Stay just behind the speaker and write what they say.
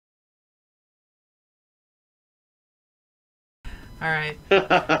Alright.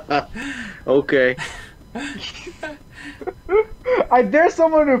 Okay. I dare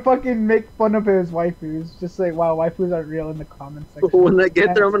someone to fucking make fun of his waifus. Just say, wow, waifus aren't real in the comments section. When I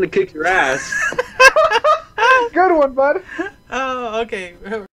get there, I'm gonna kick your ass. Good one, bud. Oh, okay.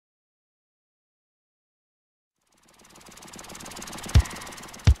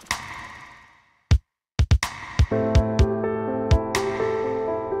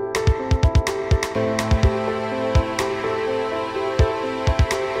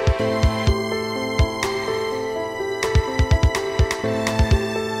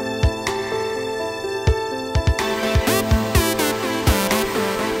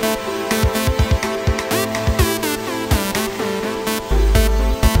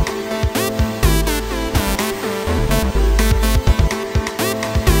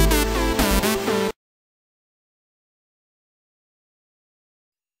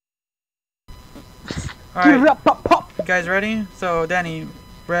 Alright, you guys ready? So, Danny,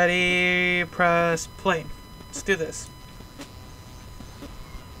 ready, press play. Let's do this.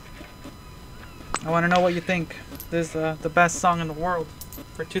 I want to know what you think. This is the best song in the world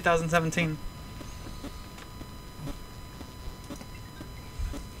for 2017.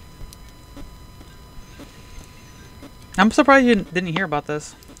 I'm surprised you didn't hear about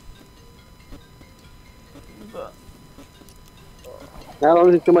this. I don't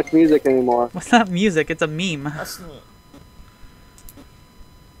listen to too much music anymore. What's not music? It's a meme. That's me.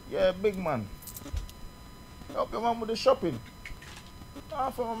 Yeah, big man. Help your man with the shopping.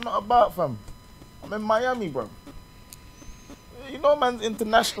 Nah, fam, I'm not about, fam. I'm in Miami, bro. You know, man's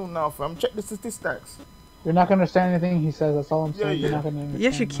international now, fam. Check the statistics. You're not gonna understand anything he says. That's all I'm saying. Yeah. You're not gonna understand.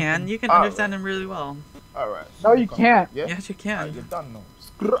 Yes, you can. nothing. You can understand him really well. Alright. No, you can't. Yeah? Yes, you can. Alright, you're done now.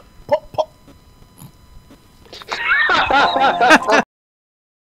 Pop, pop.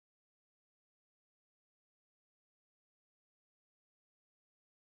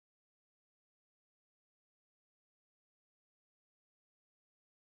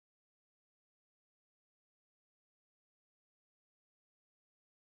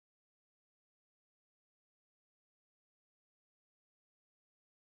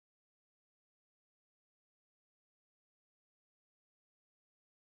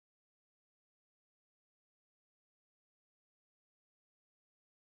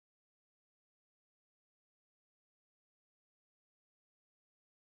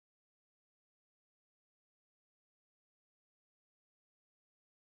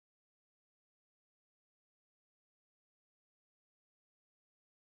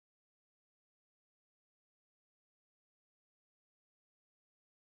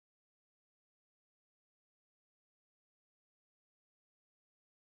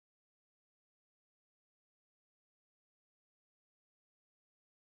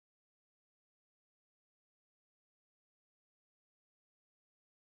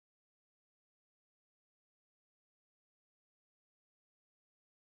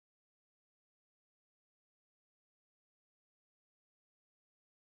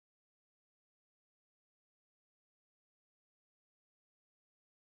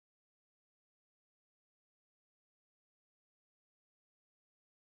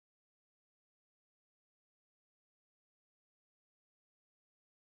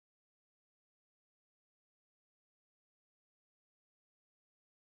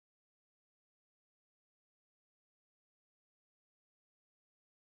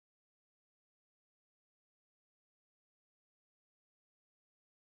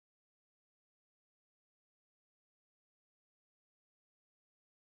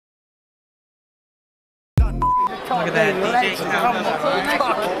 Look at that DJ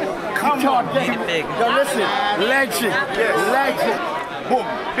Khaled. Come on, Made it big. Yo, listen, legend, legend. Boom,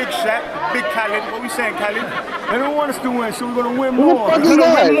 big Shaq, big Khaled. What we saying, Khaled? They don't want us to win, so we're gonna win more. Who the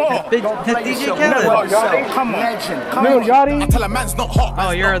fuck is that? Big DJ Khaled. Come on, legend. Come No, on. Yachty. I tell a man's not hot.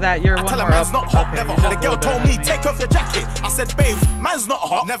 Oh, you're one I tell a more man's up. not hot, Okay, never just hot. a The girl little told bit. me, take off your jacket. I said, babe, man's not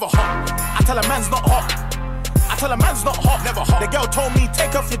hot, never hot. I tell a man's not hot. I tell a man's not hot, never hot. The girl told me,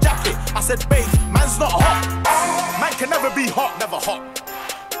 take off your jacket. I said, babe, man's not hot. Man can never be hot, never hot.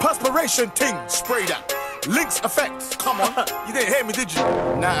 Perspiration ting, spray that. Links effect, come on. You didn't hear me, did you?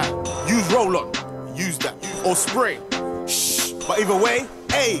 Nah, use roll on, use that. Or spray. Shh. But either way,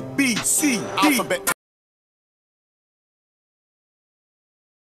 A, B, C, D. Alphabet.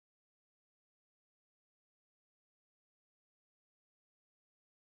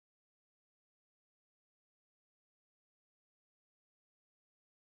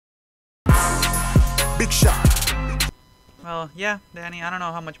 Big shot. Well, yeah, Danny. I don't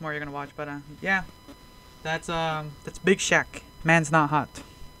know how much more you're gonna watch, but yeah, that's Big Shaq. Man's not hot.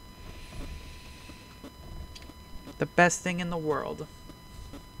 The best thing in the world.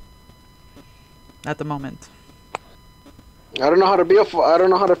 At the moment. I don't know how to I don't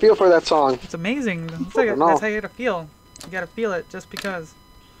know how to feel for that song. It's amazing. That's how you gotta feel. You gotta feel it just because.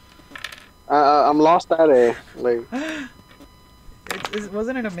 I'm lost at it. Like.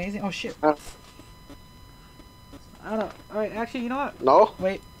 Wasn't it amazing? Oh shit. I don't. Alright, actually, you know what? No.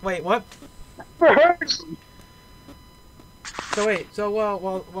 Wait, what? So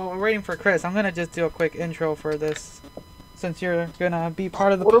while we're waiting for Chris, I'm gonna just do a quick intro for this, since you're gonna be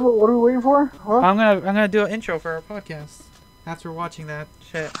part of the. What are we waiting for? What? I'm gonna do an intro for our podcast after watching that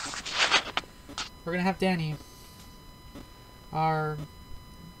shit. We're gonna have Danny, our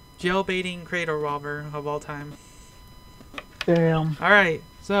jailbaiting cradle robber of all time. Damn. All right,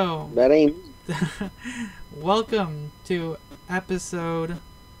 so That ain't. welcome to episode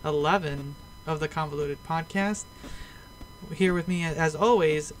 11 of the Convoluted podcast. Here with me, as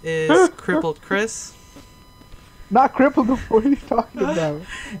always, is Crippled Chris. Not crippled. What are you talking about?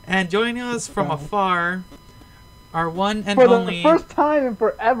 And joining us from afar, our one and For only, the first time in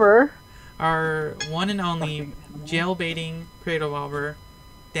forever, our one and only jailbaiting cradle robber,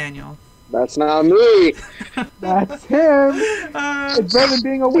 Daniel. That's not me. that's him. It's better than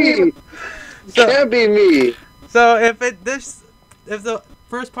being a weeb. Can't be me. So if the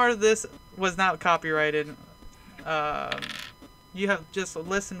first part of this was not copyrighted, you have just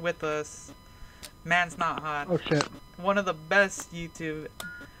listened with us. Man's Not Hot. Oh shit. One of the best YouTube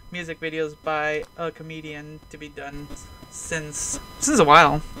music videos by a comedian to be done since a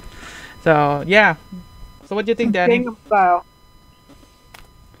while. So yeah. So what do you think, Danny? Gangnam Style.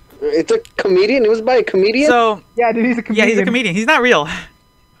 It's a comedian. It was by a comedian. So Yeah, dude, he's a comedian. yeah, he's a comedian. He's not real.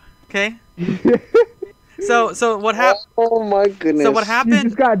 Okay. So what happened? Oh my goodness. So what You happened?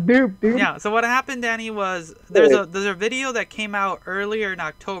 just got duped, dude. Yeah. So what happened, Danny, was there's a video that came out earlier in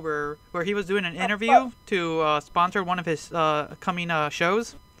October where he was doing an interview to sponsor one of his coming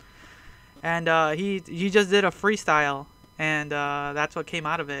shows, and he just did a freestyle, and that's what came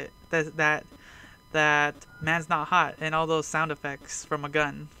out of it. That man's not hot, and all those sound effects from a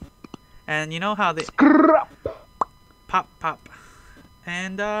gun, and you know how they pop pop.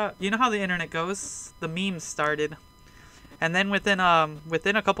 And you know how the internet goes. The memes started, and then within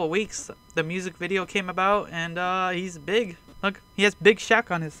a couple of weeks, the music video came about, and he's big. Look, he has Big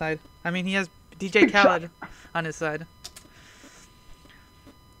Shaq on his side. I mean, he has DJ Khaled on his side.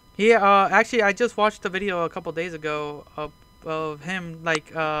 He actually, I just watched the video a couple days ago of him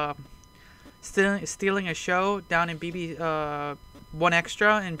like stealing a show down in One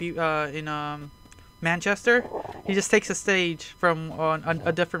Extra in Manchester. He just takes a stage from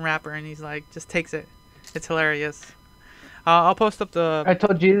a different rapper, and he's like, just takes it. It's hilarious. I'll post up the. I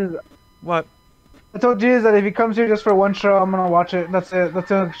told Jesus. What? I told Jesus that if he comes here just for one show, I'm gonna watch it. That's it. That's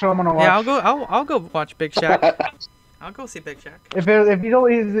the show I'm gonna watch. Yeah, I'll go watch Big Shaq. I'll go see Big Shaq.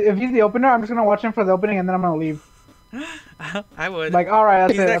 If he's the opener, I'm just gonna watch him for the opening, and then I'm gonna leave. I would. Like, all right,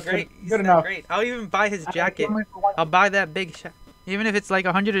 that's He's it. that That's great. good He's that enough. great. I'll even buy his jacket. I'll buy that Big Shaq. Even if it's like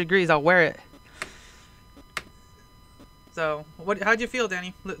 100 degrees, I'll wear it. So, how'd you feel,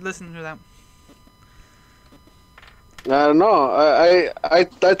 Danny? Listen to that. I don't know. I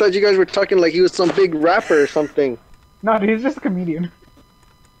thought you guys were talking like he was some big rapper or something. No, dude, he's just a comedian.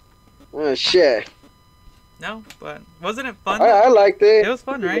 Oh shit. No, but wasn't it fun? I liked it. It was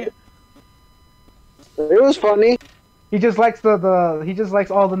fun, right? It was funny. He just likes he just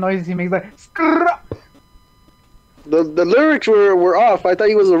likes all the noises he makes, like. The lyrics were off. I thought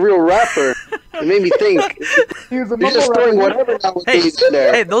he was a real rapper. It made me think. He was a He's just mumble throwing rapper. whatever nowadays in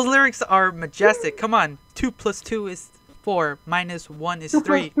there. Hey, those lyrics are majestic. Come on. 2 + 2 is 4. - 1 is 2 +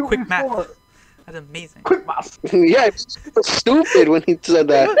 3. 2 Quick is math. 4. That's amazing. Quick mouse. Yeah, it was stupid when he said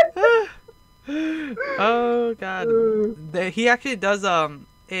that. Oh god. He actually does on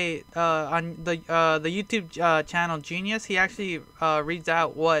the YouTube channel Genius. He actually reads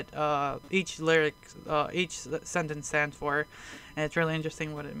out what each sentence stands for, and it's really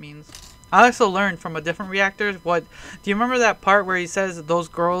interesting what it means. I also learned from a different reactor what. Do you remember that part where he says those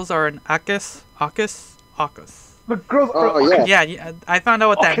girls are an Akis? The girls. Oh yeah. Yeah, I found out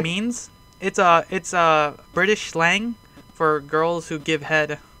what that means. It's a British slang for girls who give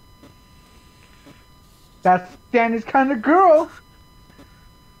head. That's Danny's kind of girl.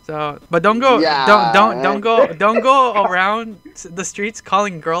 So, but don't go, Yeah. don't go around the streets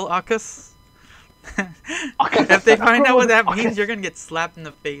calling girl Akis. If they find out what that means, you're gonna get slapped in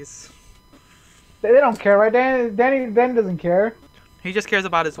the face. They don't care, right? Danny doesn't care. He just cares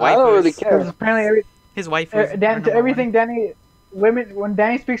about his I wife. don't really Because care. apparently, His wife. everything Danny, when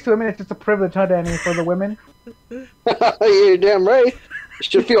Danny speaks to women, it's just a privilege, huh, Danny, for the women. You're damn right. You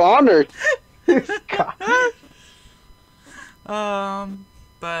should feel honored. God.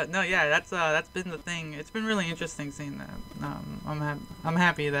 But no, yeah, that's been the thing. It's been really interesting seeing that. I'm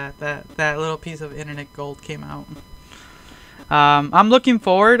happy that that little piece of internet gold came out. I'm looking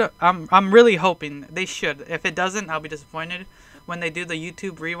forward. I'm really hoping they should. If it doesn't, I'll be disappointed. When they do the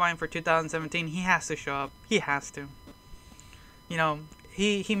YouTube rewind for 2017, he has to show up. He has to. You know,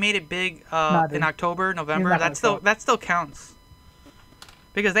 he made it big in October, November. That still counts.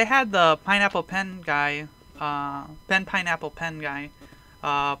 Because they had the pineapple pen guy, pineapple pen guy,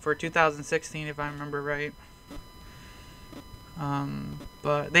 for 2016, if I remember right.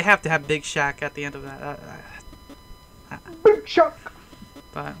 But they have to have Big Shaq at the end of that. Big Shaq.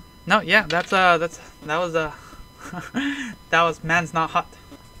 But no, yeah, that was that was Man's Not Hot.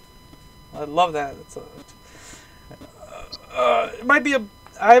 I love that. It might be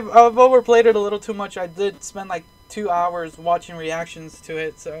I've overplayed it a little too much. I did spend like 2 hours watching reactions to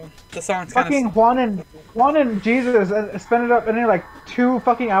it, so the song's kind of... Fucking Juan and Jesus spent it up in like 2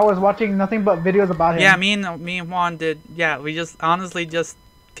 fucking hours watching nothing but videos about him. Yeah, me and Juan did. Yeah, we just honestly just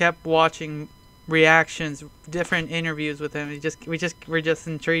kept watching reactions, different interviews with him. We're just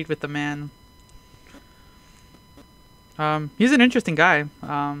intrigued with the man. He's an interesting guy.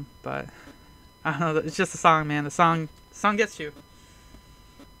 But I don't know. It's just a song, man. The song gets you.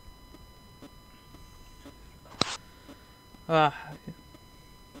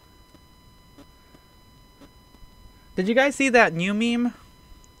 Did you guys see that new meme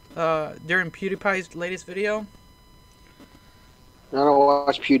during PewDiePie's latest video? I don't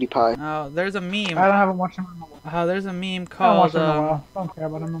watch PewDiePie. Oh, there's a meme. I haven't watched him in a while. There's a meme I don't called... watch him in a while. I don't care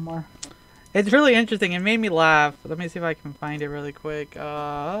about him no more. It's really interesting. It made me laugh. Let me see if I can find it really quick.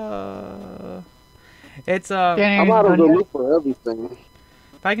 It's I'm out of the loop for everything.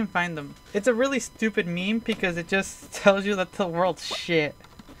 If I can find them. It's a really stupid meme because it just tells you that the world's shit.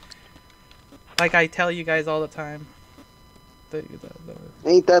 Like I tell you guys all the time.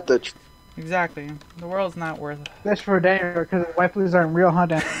 Ain't that the... Exactly. The world's not worth it. That's for Daniel because waifus aren't real, huh,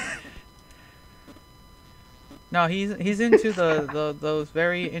 Dan? No, he's into those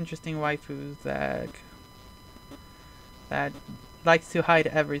very interesting waifus that likes to hide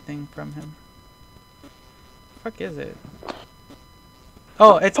everything from him. What the fuck is it?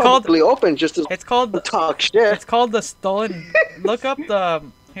 Oh, it's publicly called open just to it's called talk shit. It's called the stolen. Look up the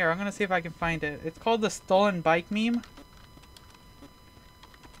here. I'm gonna see if I can find it. It's called the stolen bike meme.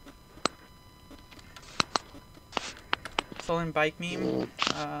 Stolen bike meme.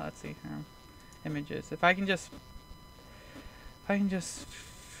 Let's see here. Images. If I can just.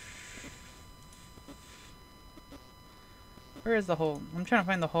 Where is the whole? I'm trying to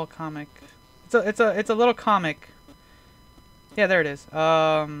find the whole comic. It's a little comic. Yeah, there it is.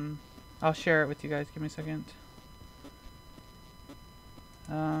 I'll share it with you guys. Give me a second.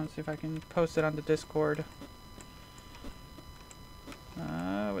 See if I can post it on the Discord.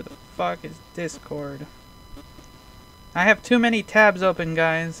 Where the fuck is Discord? I have too many tabs open,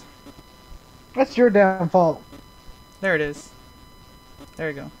 guys. That's your damn fault. There it is. There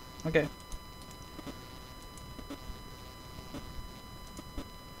you go. Okay.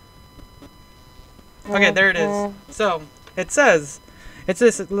 Okay, there it is. So, it says, it's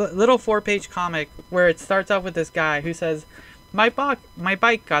this little 4-page comic where it starts off with this guy who says, my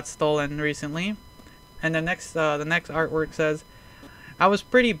bike got stolen recently. And the next artwork says, I was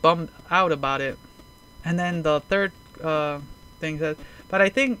pretty bummed out about it. And then the third thing says, but I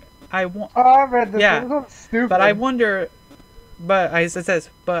think I want... Oh, I read this. Yeah, This was stupid. but I wonder... it says,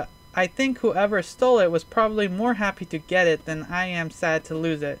 but I think whoever stole it was probably more happy to get it than I am sad to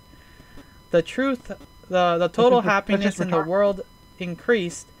lose it. The truth, the total happiness in the world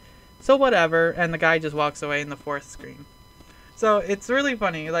increased, so whatever, and the guy just walks away in the 4th screen. So it's really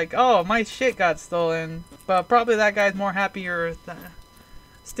funny, like, oh, my shit got stolen, but probably that guy's more happier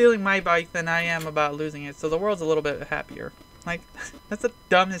stealing my bike than I am about losing it, so the world's a little bit happier. Like, that's the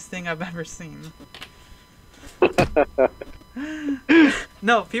dumbest thing I've ever seen.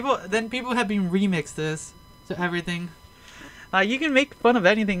 No, people have been remixed this to everything. You can make fun of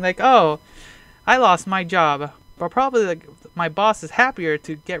anything, like, oh, I lost my job, but probably like, my boss is happier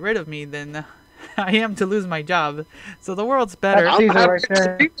to get rid of me than I am to lose my job. So the world's better. That's Caesar right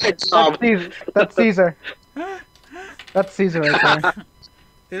there. That's Caesar. That's Caesar right there.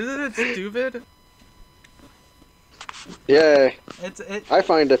 Isn't it stupid? Yeah. I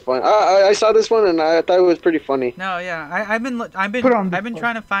find it fun. I saw this one and I thought it was pretty funny. No, yeah, I've been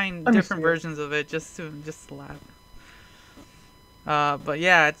trying to find different versions of it just to laugh. But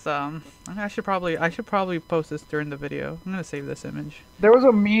yeah, it's I should probably post this during the video. I'm gonna save this image. There was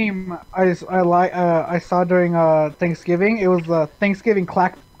a meme I saw during Thanksgiving. It was the Thanksgiving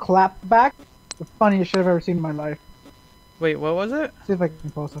clap back. The funniest shit I've ever seen in my life. Wait, what was it? See if I can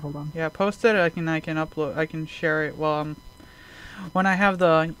post it. Hold on. Yeah, post it. I can upload. I can share it. Well, when I have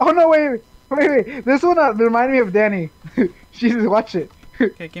the. Oh no! Wait! This one reminded me of Danny. Jesus, watch it.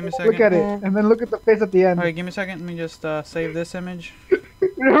 Okay, give me a second. Look at it, and then look at the face at the end. Alright, give me a second. Let me just save this image.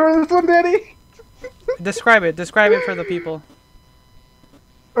 Remember this one, Danny? Describe it. Describe it for the people.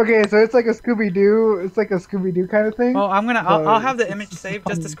 Okay, so it's like a Scooby Doo. It's like a Scooby Doo kind of thing. Oh, I'll have the image saved.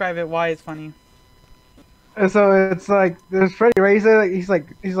 Just describe it. Why it's funny. And so it's like there's Freddy Razor. He's like,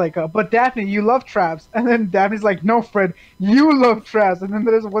 but Daphne, you love traps. And then Daphne's like, no, Fred, you love traps. And then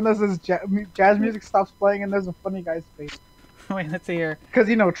there's one that says jazz music stops playing, and there's a funny guy's face. Wait, let's see here. Because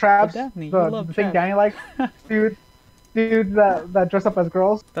you know traps. Daphne, you the love thing traps. Danny likes, dude that dress up as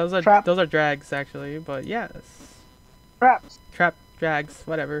girls. Those are Trap. those are drags actually, but yes. Traps. Trap drags,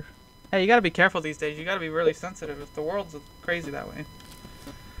 whatever. Hey, you gotta be careful these days. You gotta be really sensitive. If the world's crazy that way.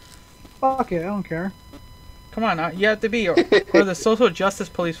 Fuck it, I don't care. Come on, you have to be, or the social justice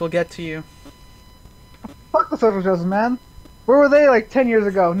police will get to you. Fuck the social justice, man. Where were they like 10 years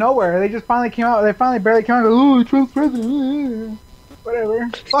ago? Nowhere. They just finally came out. They finally barely came out. Oh, Trump's president. Whatever.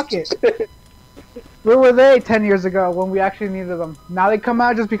 Fuck it. Where were they 10 years ago when we actually needed them? Now they come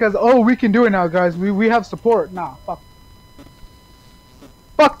out just because, oh, we can do it now, guys. We have support. Nah, fuck.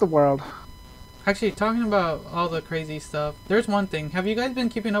 Fuck the world. Actually, talking about all the crazy stuff, there's one thing. Have you guys been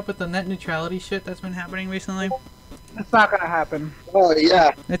keeping up with the net neutrality shit that's been happening recently? It's not gonna happen. Oh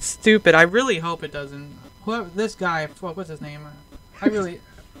yeah. It's stupid. I really hope it doesn't. Whoever this guy, what's his name? I really.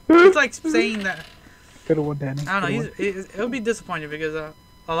 It's like saying that. Good one, Danny. I don't know. It'll be disappointing because a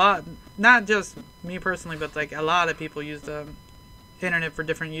lot, not just me personally, but like a lot of people use the internet for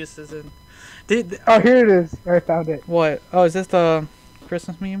different uses. And oh, here it is. I found it. What? Oh, is this the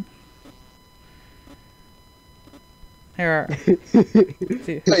Christmas meme? Here.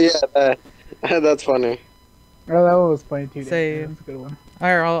 See. Oh, yeah, that's funny. Oh, that one was funny too. Save. That's a good one.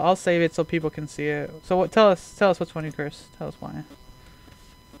 Alright, I'll save it so people can see it. So what? Tell us what's funny, Chris. Tell us why.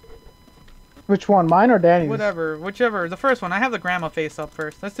 Which one, mine or Danny's? Whatever, whichever. The first one. I have the grandma face up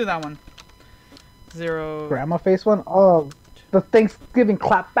first. Let's do that one. 0. Grandma face one? Oh, the Thanksgiving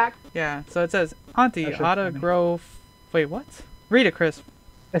clapback? Yeah. So it says, Auntie, That shit's oughta funny. grow. Wait, what? Read it, Chris.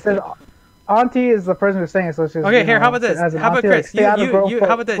 It says, Auntie is the person who's saying it, so it's just. Okay, you here. know, How about this? as an How about auntie, Chris? stay out of grown You. folk-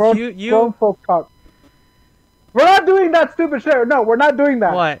 How about this? grown- grown folk talk. We're not doing that stupid shit. No, we're not doing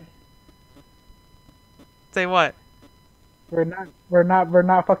that. What? Say what? We're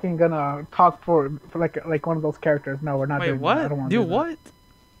not fucking gonna talk for like one of those characters. No, we're not Wait, doing what? that. I don't want Do to do that. what?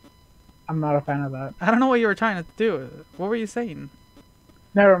 I'm not a fan of that. I don't know what you were trying to do. What were you saying?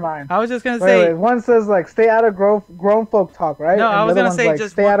 Never mind. I was just gonna Wait, say. one says like stay out of grown folk talk, right? No, and I was the other gonna one's say like,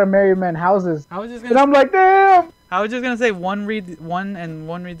 just stay one- out of married men houses. I was just And gonna. I'm like, damn. I was just gonna say one read one and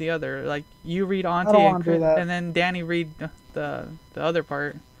one read the other. Like you read Auntie don't and, wanna do that. and then Danny read the other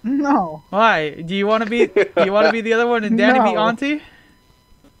part. No, Why? Do you want to be? Do you want to be the other one and Danny be No. Auntie?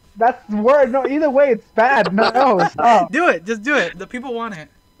 that's word. No, either way, it's bad. No, stop. Do it. Just do it. The people want it.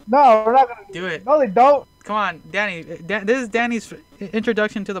 No, we're not gonna Do it. No, they don't. Come on, Danny. This is Danny's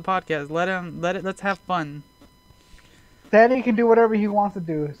introduction to the podcast. Let's have fun. Danny can do whatever he wants to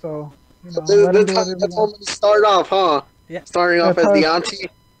do. So, you know, That's let him do how whatever he that's how wants. we start off, huh? Yeah. Starting off That's as the how- auntie.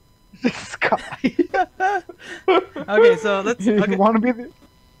 This guy. Okay, so let's. You Okay. want to be the?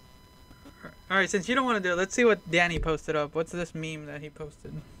 All right, since you don't want to do it, let's see what Danny posted up. What's this meme that he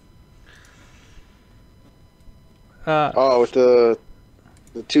posted? Oh, with the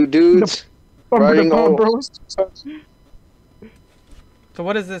two dudes riding all. So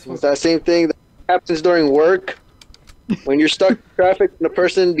what is this? It's that same thing that happens during work when you're stuck in traffic and the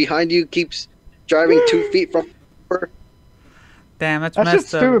person behind you keeps driving 2 feet from. Damn, that's That's just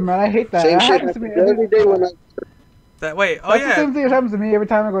messed up. stupid, man. I hate that. Same That shit happens to me happens every day when I. That wait. Oh That's the yeah. same thing that happens to me every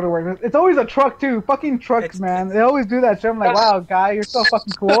time I go to work. It's always a truck too. Fucking trucks, man. They always do that shit. I'm like, wow, guy, you're so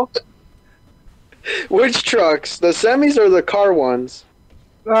fucking cool. Which trucks? The semis or the car ones?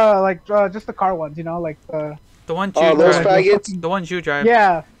 Just the car ones, you know, like the. The one you Oh, those drive. faggots? The ones you drive.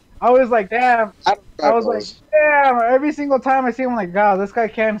 Yeah, I was like, damn. I don't drive I was like, those. damn. Every single time I see him, I'm like, God, this guy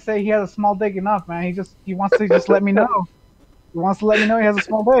can't say he has a small dick enough, man. He wants to just let me know. He wants to let me know he has a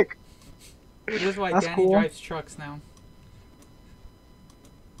small dick. This is why That's Danny cool. drives trucks now.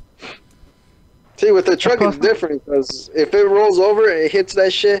 See, with the truck, it's different because if it rolls over, it hits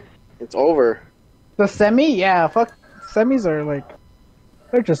that shit, it's over. The semi, yeah, fuck. Semis are like,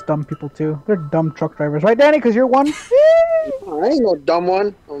 they're just dumb people too. They're dumb truck drivers, right, Danny? Because you're one. I ain't no dumb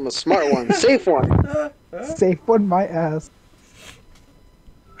one. I'm a smart one, safe one. Safe one, my ass.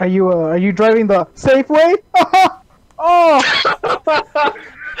 Are you driving the safe way? Oh!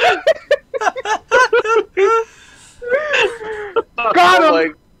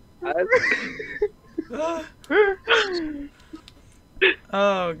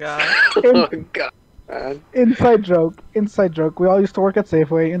 Oh god. Man. Inside joke. Inside joke. We all used to work at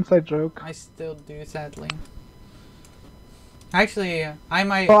Safeway. Inside joke. I still do, sadly. Actually, I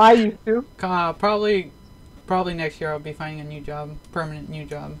might. Well, I used to. Probably next year I'll be finding a new job, permanent new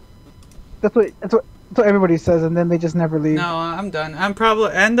job. That's what everybody says, and then they just never leave. No, I'm done. I'm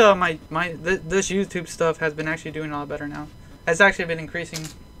probably this YouTube stuff has been actually doing a lot better now. It's actually been increasing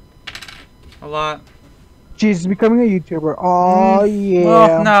a lot. Jesus, becoming a YouTuber. Oh yeah.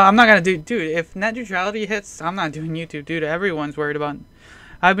 Well, no, I'm not gonna do, dude. If net neutrality hits, I'm not doing YouTube, dude. Everyone's worried about.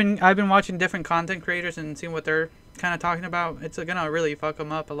 I've been watching different content creators and seeing what they're kind of talking about. It's gonna really fuck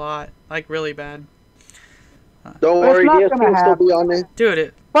them up a lot, like really bad. Don't worry, DSP will still be on it.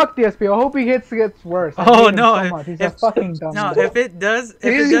 Dude, fuck DSP. I hope he gets worse. Oh no! So much. He's a fucking dumb. No, if it does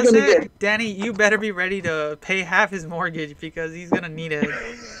hit, Danny, you better be ready to pay half his mortgage because he's gonna need it.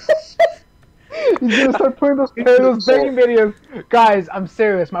 He's gonna start putting those begging videos. Guys, I'm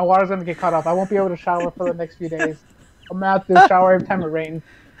serious. My water's gonna get cut off. I won't be able to shower for the next few days. I'm gonna have to shower every time it rains.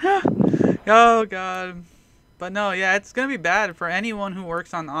 Oh god. But no, yeah, it's gonna be bad for anyone who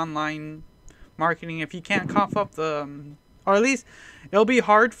works on online marketing if you can't cough up the, or at least it'll be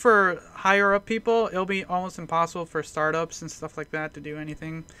hard for higher up people. It'll be almost impossible for startups and stuff like that to do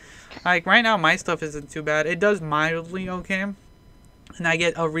anything. Like right now, my stuff isn't too bad. It does mildly okay, and I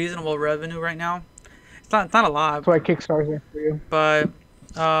get a reasonable revenue right now. It's not a lot. That's why Kickstarter's in for you. But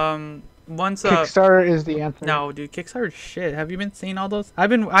once Kickstarter is the answer. No, dude, Kickstarter's shit. Have you been seeing all those? I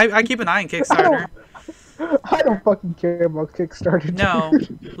keep an eye on Kickstarter. I don't fucking care about Kickstarter. No,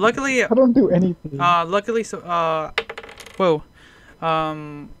 dude. luckily I don't do anything. Luckily, whoa,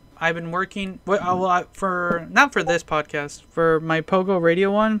 I've been working. For not for this podcast, for my Pogo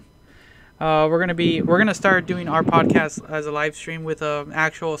Radio one. We're gonna start doing our podcast as a live stream with an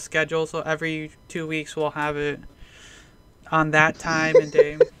actual schedule. So every 2 weeks we'll have it on that time and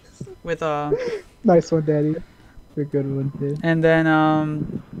day with Nice one, Daddy. You're a good one, dude. And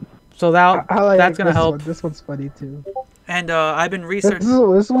then so that's gonna help. This one's funny too. And I've been researching.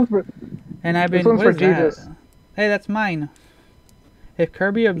 This one's for. And I've been. This one's what for is that? Jesus. Hey, that's mine. If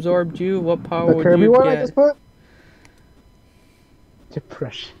Kirby absorbed you, what power The would Kirby you one get? I just put.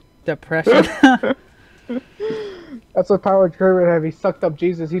 Depression. Depression. That's what power Kirby would have. He sucked up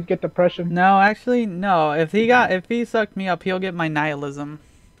Jesus. He'd get depression. No, actually, no. If he sucked me up, he'll get my nihilism.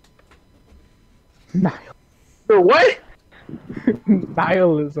 For what?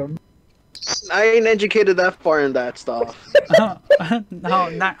 Nihilism. I ain't educated that far in that stuff.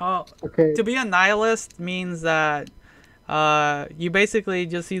 Okay. To be a nihilist means that you basically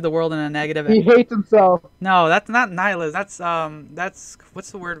just see the world in a negative. He hates himself. No, that's not nihilist. That's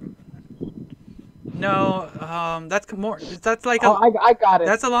what's the word? No, that's more. That's like. I got it.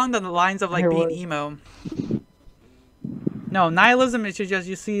 That's along the lines of like being emo. No, nihilism is just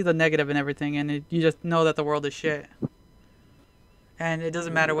you see the negative in everything, and you just know that the world is shit. And it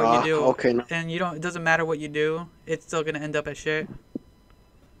doesn't matter what you do. Okay. No. And it doesn't matter what you do. It's still gonna end up as shit.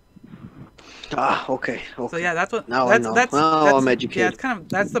 Okay. So yeah, that's what. Now that's, I know. That's, now that's, I'm educated. Yeah,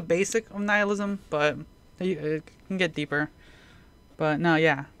 that's the basic of nihilism, but it can get deeper. But no,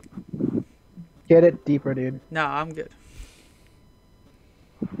 yeah. Get it deeper, dude. No, I'm good.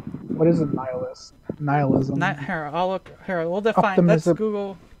 What is a nihilist? Nihilism. Here, we'll define. Optimism. Let's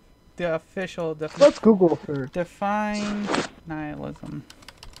Google the official definition. Let's Google for Define nihilism.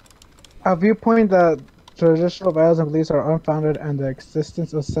 A viewpoint that traditional values and beliefs are unfounded and the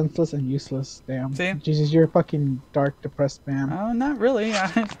existence is senseless and useless. Damn. See? Jesus, you're a fucking dark, depressed man. Oh, not really.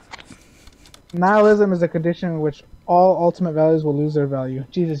 Nihilism is a condition in which all ultimate values will lose their value.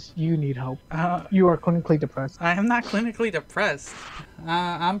 Jesus, you need help. You are clinically depressed. I am not clinically depressed.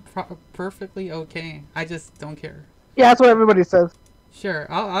 I'm perfectly okay. I just don't care. Yeah, that's what everybody says. Sure.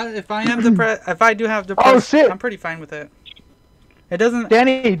 If I am depressed, if I do have depression, Oh, shit. I'm pretty fine with it. It doesn't.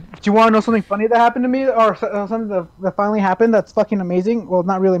 Danny, do you want to know something funny that happened to me, or something that finally happened? That's fucking amazing. Well,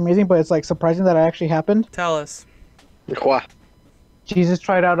 not really amazing, but it's like surprising that it actually happened. Tell us. What? Jesus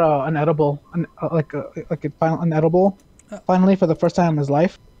tried out an edible, an edible, finally for the first time in his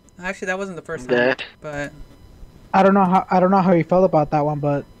life. Actually, that wasn't the first time. Yeah. But I don't know how he felt about that one,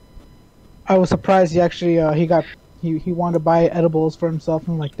 but I was surprised he actually he wanted to buy edibles for himself.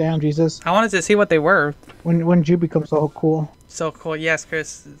 I'm like, damn, Jesus. I wanted to see what they were. When did you become so cool? So cool. Yes,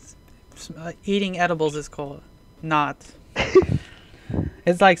 Chris. Eating edibles is cool. Not.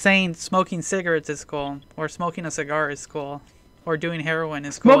 It's like saying smoking cigarettes is cool, or smoking a cigar is cool, or doing heroin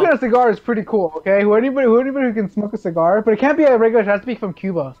is cool. Smoking a cigar is pretty cool. Okay, anybody who can smoke a cigar, but it can't be a regular. It has to be from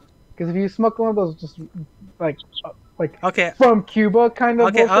Cuba. Because if you smoke one of those, just like Okay. from Cuba kind of.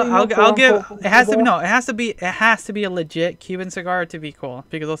 Okay, I'll give. It has to be Cuba. no. It has to be a legit Cuban cigar to be cool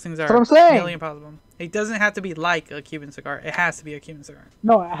because those things are That's what I'm saying. nearly impossible. It doesn't have to be like a Cuban cigar. It has to be a Cuban cigar.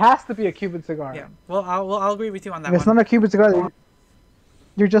 No, it has to be a Cuban cigar. Yeah. Well, I'll agree with you on that If it's one. not a Cuban cigar,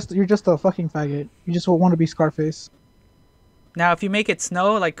 you're just a fucking faggot. You just want to be Scarface. Now, if you make it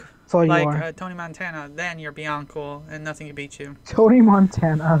snow like That's all you are. Tony Montana, then you're beyond cool and nothing can beat you. Tony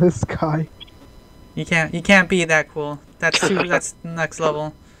Montana, this guy. You can't be that cool. That's that's next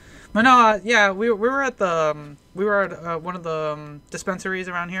level. But no, yeah, we were at one of the dispensaries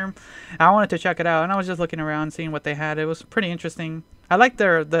around here. I wanted to check it out, and I was just looking around, seeing what they had. It was pretty interesting. I liked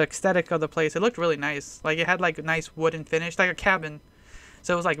the aesthetic of the place. It looked really nice. Like it had like a nice wooden finish, like a cabin.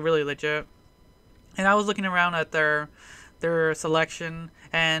 So it was like really legit. And I was looking around at their selection,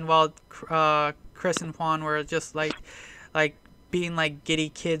 and while Chris and Juan were just like being like giddy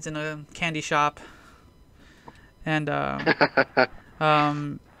kids in a candy shop, and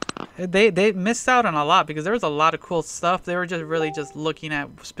they missed out on a lot because there was a lot of cool stuff. They were just really just looking at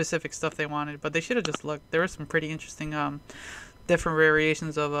specific stuff they wanted, but they should have just looked. There were some pretty interesting different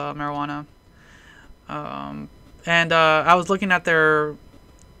variations of marijuana, and I was looking at their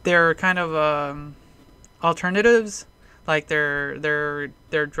kind of alternatives, like their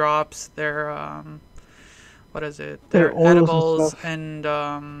drops, their what is it? Their edibles, and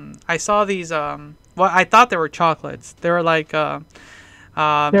I saw these. Well, I thought they were chocolates. They were like. There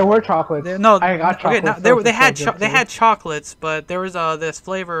were chocolates. No, I got chocolates. Okay, they had chocolates, but there was this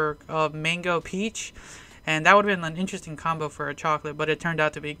flavor of mango peach, and that would have been an interesting combo for a chocolate, but it turned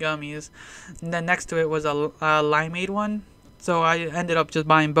out to be gummies. And then next to it was a limeade one. So I ended up just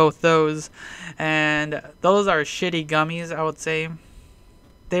buying both those, and those are shitty gummies, I would say.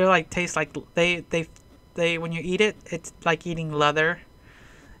 They like taste like they when you eat it, it's like eating leather,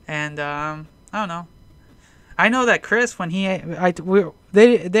 and I don't know. I know that Chris, when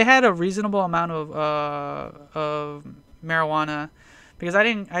they had a reasonable amount of marijuana, because I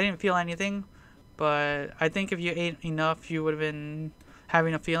didn't feel anything, but I think if you ate enough, you would have been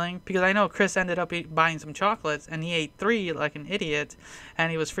having a feeling, because I know Chris ended up buying some chocolates and he ate 3 like an idiot,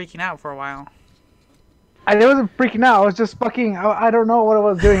 and he was freaking out for a while. I wasn't freaking out. I was just fucking. I don't know what I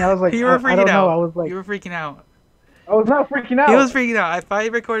was doing. I was like, you were freaking I don't out. know. I was like, you were freaking out. I was not freaking out. He was freaking out. If I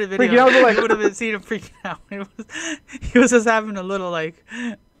recorded video, you would have been seeing him freaking out. He was just having a little like,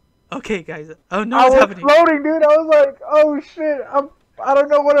 okay, guys. Oh no, what's happening? I was floating, dude. I was like, oh shit. I don't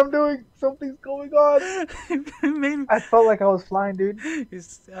know what I'm doing. Something's going on. I felt like I was flying, dude. It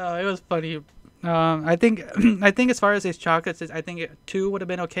was funny. I think as far as these chocolates, I think 2 would have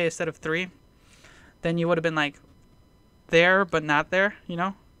been okay instead of 3. Then you would have been like there but not there, you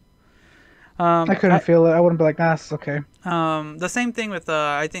know. I couldn't feel it. I wouldn't be like, nah, it's okay. The same thing with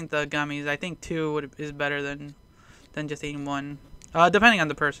I think the gummies. I think 2 is better than just eating 1, depending on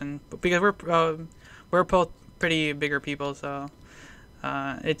the person. Because we're both pretty bigger people, so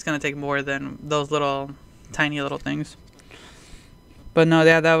it's gonna take more than those little tiny little things. But no,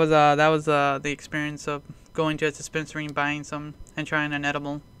 that was the experience of going to a dispensary and buying some and trying an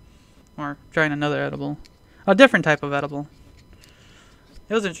edible, or trying another edible, a different type of edible.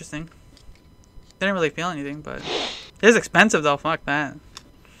 It was interesting. Didn't really feel anything, but it is expensive though. Fuck that.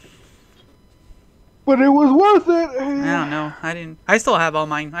 But it was worth it. I don't know. I still have all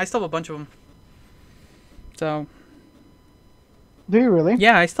mine. I still have a bunch of them. So. Do you really?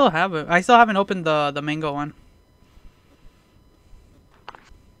 Yeah, I still have it. I still haven't opened the mango one.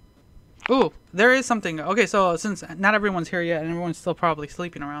 Ooh, there is something. Okay, so since not everyone's here yet and everyone's still probably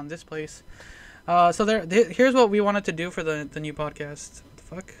sleeping around this place, so here's what we wanted to do for the new podcast. What the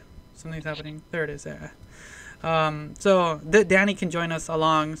fuck? Something's happening. There it is. There. So Danny can join us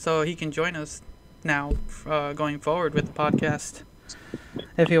along, so he can join us now going forward with the podcast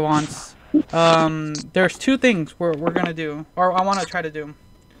if he wants. There's 2 things we're gonna do, or I want to try to do.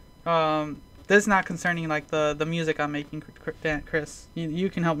 This is not concerning like the music I'm making, Chris. You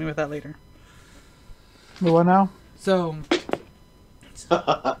can help me with that later. What now? So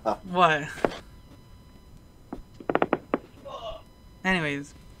what?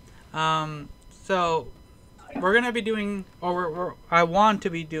 Anyways, so we're gonna be doing, or I want to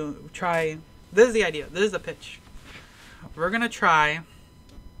be try. This is the idea. This is the pitch. We're gonna try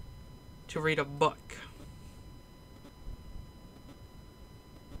to read a book.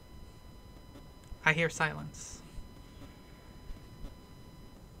 I hear silence.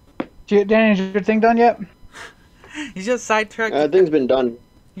 Danny, is your thing done yet? You just sidetracked. Thing's been done.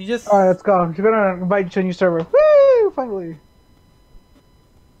 You just. All right, let's go. She's gonna invite you to a new server. Woo! Finally.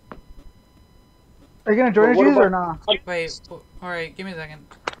 Are you gonna join us or not? Wait. All right. Give me a second.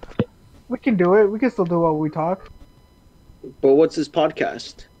 We can do it. We can still do what we talk. But what's his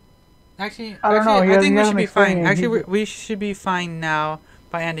podcast? Actually, I don't know. I think we hasn't should be explained fine. it. Actually, we should be fine now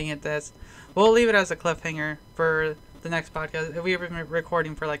by ending it this. We'll leave it as a cliffhanger for the next podcast. We've been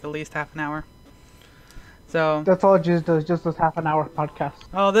recording for like at least half an hour. So That's all it just does. Just this half an hour podcast.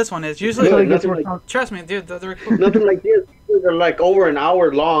 oh, this one is usually. No, Until he gets nothing worked like- out. Trust me, dude. The Nothing like this. These are like over an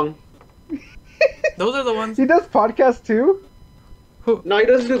hour long. those are the ones. He does podcasts too. No, he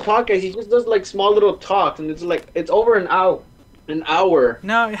doesn't do podcasts. He just does like small little talks, and it's over an hour. An hour.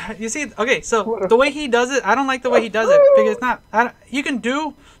 No, you see, okay. So What a- the way he does it, I don't like the way he does it because it's not. You can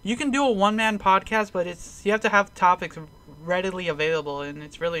do a one man podcast, but you have to have topics readily available, and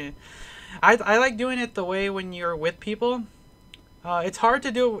it's really. I like doing it the way when you're with people. It's hard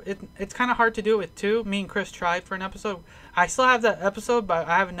to do. It's kind of hard to do it with two. Me and Chris tried for an episode. I still have that episode, but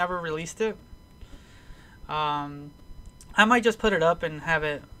I have never released it. I might just put it up and have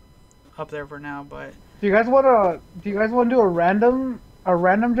it up there for now, but. Do you guys want to do a random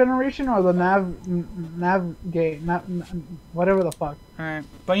generation or the whatever the fuck? All right,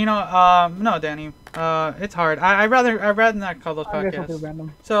 but no, Danny, it's hard. I'd rather not call those I guess I'll do podcasts.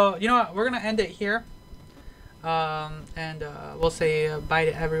 random. So you know what? We're gonna end it here, and we'll say bye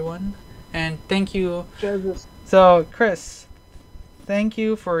to everyone, and thank you. Jesus. So Chris, thank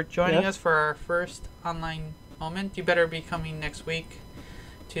you for joining Yes? us for our first online moment. You better be coming next week.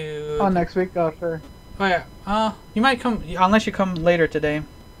 Oh, next week? Oh, sure. Oh yeah. You might come unless you come later today.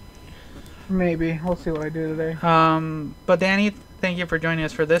 Maybe. We'll see what I do today. But Danny, thank you for joining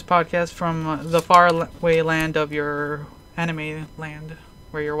us for this podcast from the faraway land of your anime land,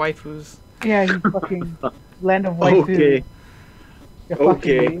 where your waifus. Yeah, you fucking land of white Okay. You fucking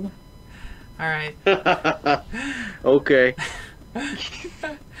Okay. babe. All right. Okay.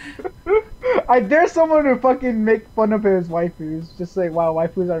 I dare someone to fucking make fun of his waifus. Just say, wow,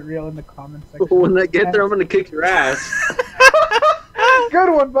 waifus aren't real in the comments section. When I get there, I'm gonna kick your ass. Good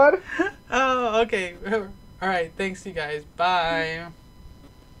one, bud. Oh, okay. All right. Thanks, you guys. Bye.